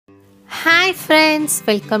Hi friends,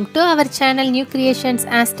 welcome to our channel New Creations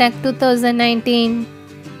 #2019.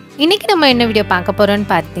 இன்னைக்கு நம்ம என்ன வீடியோ பார்க்க போறோம்னு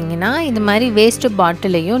பார்த்தீங்கன்னா இந்த மாதிரி வேஸ்ட்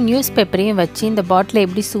பாட்டிலையும் நியூஸ் பேப்பரையும் வச்சு இந்த பாட்டிலை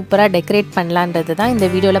எப்படி சூப்பரா டெக்கரேட் பண்ணலாம்ன்றது தான் இந்த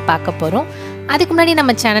வீடியோல பார்க்க போறோம். அதுக்கு முன்னாடி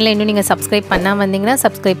நம்ம சேனலை இன்னும் நீங்க Subscribe பண்ணாம வந்தீங்கன்னா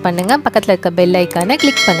Subscribe பண்ணுங்க, பக்கத்துல இருக்க பெல் ஐகானை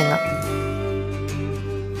கிளிக் பண்ணுங்க.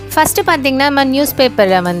 ஃபர்ஸ்ட் பாத்தீங்கன்னா நம்ம நியூஸ்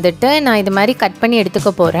பேப்பரை வந்துட்டு நான் இது மாதிரி கட் பண்ணி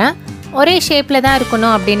எடுத்துக்க போறேன். ஒரே ஷேப்ல தான்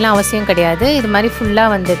இருக்கணும் அப்படின்லாம் அவசியம் கிடையாது. இது மாதிரி ஃபுல்லா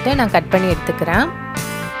வந்துட்டு நான் கட் பண்ணி எடுத்துக்கிறேன்.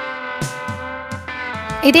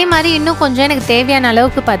 இதே மாதிரி இன்னும் கொஞ்சம் எனக்கு தேவையான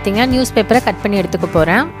அளவுக்கு பாத்தீங்கன்னா நியூஸ் பேப்பரை கட் பண்ணி எடுத்துக்க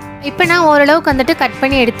போறேன். இப்போ நான் ஓரளவுக்கு வந்துட்டு கட்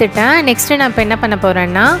பண்ணி எடுத்துட்டேன். நெக்ஸ்ட் நான் இப்போ என்ன பண்ண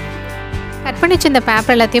போறேன்னா கட் பண்ணி வச்ச இந்த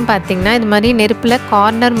பேப்பர் எல்லாத்தையும் பாத்தீங்கன்னா இது மாதிரி நெருப்புல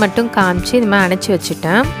கார்னர் மட்டும் காமிச்சு இது மாதிரி அணைச்சி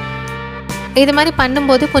வச்சுட்டேன். இது மாதிரி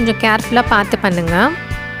பண்ணும்போது கொஞ்சம் கேர்ஃபுல்லா பார்த்து பண்ணுங்க.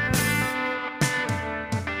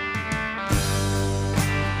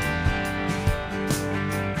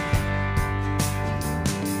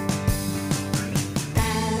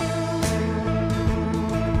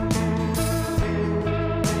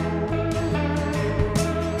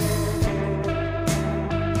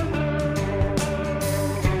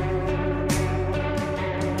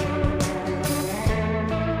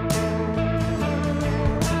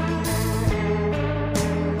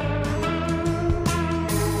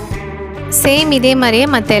 சேம் இதே மாதிரியே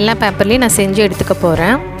மற்ற எல்லா பேப்பர்லேயும் நான் செஞ்சு எடுத்துக்க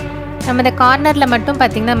போகிறேன். நம்ம இந்த கார்னரில் மட்டும்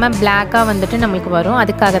பார்த்திங்கன்னா நம்ம பிளாக்காக வந்துட்டு நம்மளுக்கு வரும்.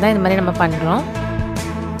 அதுக்காக தான் இது மாதிரி நம்ம பண்ணுறோம்.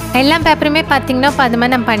 எல்லா பேப்பருமே பார்த்திங்கன்னா இப்போ அது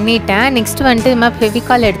மாதிரி நான் பண்ணிட்டேன். நெக்ஸ்ட் வந்துட்டு இது மாதிரி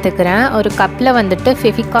ஃபெவிகால் எடுத்துக்கிறேன். ஒரு கப்பில் வந்துட்டு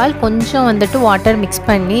ஃபெவிகால் கொஞ்சம் வந்துட்டு வாட்டர் மிக்ஸ்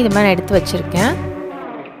பண்ணி இது மாதிரி எடுத்து வச்சுருக்கேன்.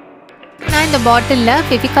 நான் இந்த பாட்டிலில்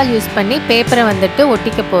ஃபெவிகால் யூஸ் பண்ணி பேப்பரை வந்துட்டு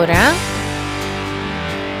ஒட்டிக்க போகிறேன்.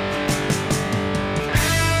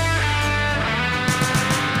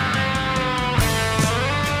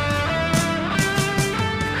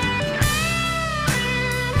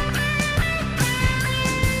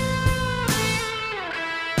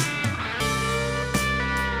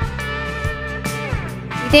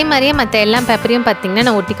 இதே மாதிரியே மற்ற எல்லா பேப்பரையும் பார்த்திங்கன்னா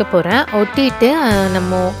நான் ஒட்டிக்க போகிறேன். ஒட்டிட்டு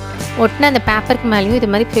நம்ம ஒட்டின அந்த பேப்பருக்கு மேலேயும்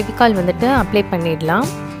இது மாதிரி ஃபெவிகால் வந்துட்டு அப்ளை பண்ணிடலாம்.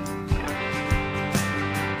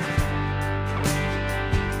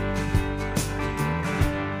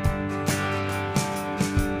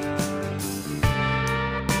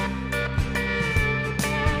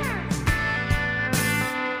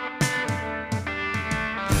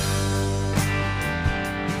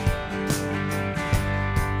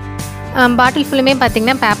 பாட்டில் ஃபுல்லுமே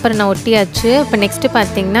பார்த்திங்கன்னா பேப்பர் நான் ஒட்டியாச்சு. இப்போ நெக்ஸ்ட்டு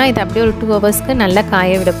பார்த்திங்கன்னா இது அப்படியே ஒரு 2 ஹவர்ஸ்க்கு நல்லா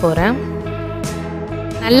காய விட போகிறேன்.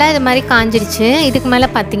 நல்லா இது மாதிரி காஞ்சிடுச்சு. இதுக்கு மேலே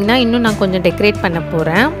பார்த்திங்கன்னா இன்னும் நான் கொஞ்சம் டெக்கரேட் பண்ண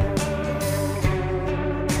போகிறேன்.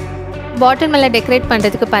 பாட்டில் மேலே டெக்கரேட்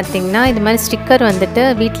பண்ணுறதுக்கு பார்த்திங்கன்னா இது மாதிரி ஸ்டிக்கர் வந்துட்டு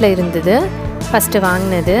வீட்டில் இருந்தது ஃபஸ்ட்டு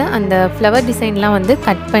வாங்கினது. அந்த ஃப்ளவர் டிசைன்லாம் வந்து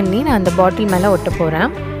கட் பண்ணி நான் அந்த பாட்டில் மேலே ஒட்ட போகிறேன்.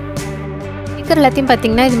 ஸ்டிக்கர் எல்லாத்தையும்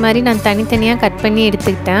பார்த்திங்கன்னா இது மாதிரி நான் தனித்தனியாக கட் பண்ணி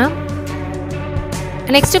எடுத்துக்கிட்டேன்.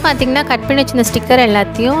 நெக்ஸ்ட்டு பார்த்திங்கன்னா கட் பண்ணி வச்சிருந்த ஸ்டிக்கர்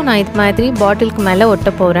எல்லாத்தையும் நான் இது மாதிரி பாட்டிலுக்கு மேலே ஒட்ட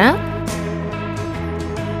போகிறேன்.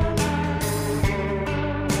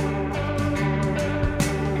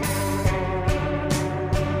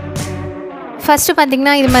 ஃபஸ்ட்டு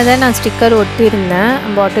பார்த்திங்கன்னா இது மாதிரி தான் நான் ஸ்டிக்கர் ஒட்டியிருந்தேன்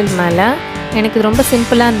பாட்டில் மேலே. எனக்கு இது ரொம்ப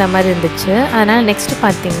சிம்பிளாக அந்த மாதிரி இருந்துச்சு. அதனால் நெக்ஸ்ட்டு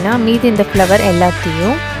பார்த்திங்கன்னா மீதி இந்த ஃப்ளவர்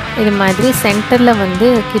எல்லாத்தையும் இது மாதிரி சென்டரில் வந்து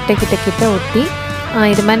கிட்ட ஒட்டி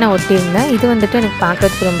இது மாதிரி நான் ஒட்டியிருந்தேன். இது வந்துட்டு எனக்கு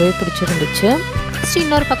பார்க்குறதுக்கு ரொம்பவே பிடிச்சிருந்துச்சு. நெக்ஸ்ட்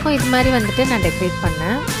இன்னொரு பக்கம் இது மாதிரி வந்துட்டு நான் டெக்கரேட்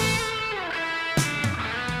பண்ணேன்.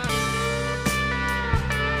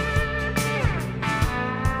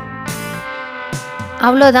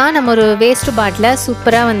 அவ்வளோதான், நம்ம ஒரு வேஸ்ட் பாட்டிலை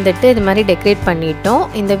சூப்பராக வந்துட்டு இது மாதிரி டெக்கரேட் பண்ணிட்டோம்.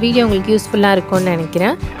 இந்த வீடியோ உங்களுக்கு யூஸ்ஃபுல்லாக இருக்கும்னு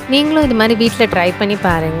நினைக்கிறேன். நீங்களும் இது மாதிரி வீட்டில் ட்ரை பண்ணி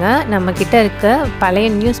பாருங்கள். நம்மக்கிட்ட இருக்க பழைய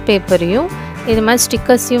நியூஸ் பேப்பரையும் இது மாதிரி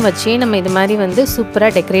ஸ்டிக்கர்ஸையும் வச்சு நம்ம இது மாதிரி வந்து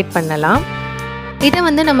சூப்பராக டெக்கரேட் பண்ணலாம். இதை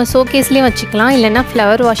வந்து நம்ம ஷோகேஸ்லேயும் வச்சுக்கலாம், இல்லைன்னா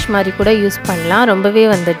ஃப்ளவர் வாஷ் மாதிரி கூட யூஸ் பண்ணலாம். ரொம்பவே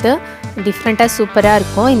வந்துட்டு டிஃப்ரெண்ட்டாக சூப்பராக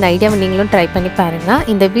இருக்கும். இந்த ஐடியாவை நீங்களும் ட்ரை பண்ணி பாருங்கள்.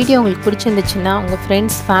 இந்த வீடியோ உங்களுக்கு பிடிச்சிருந்துச்சுன்னா உங்கள்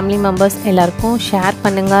ஃப்ரெண்ட்ஸ், ஃபேமிலி மெம்பர்ஸ் எல்லாருக்கும் ஷேர்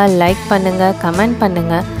பண்ணுங்கள், லைக் பண்ணுங்கள், கமெண்ட்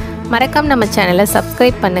பண்ணுங்கள். மறக்காம நம்ம சேனலை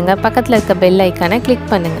Subscribe பண்ணுங்கள், பக்கத்தில் இருக்க பெல் ஐக்கானை கிளிக்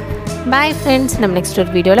பண்ணுங்கள். பாய் ஃப்ரெண்ட்ஸ், நம்ம நெக்ஸ்ட்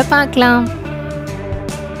ஒரு வீடியோவில் பார்க்கலாம்.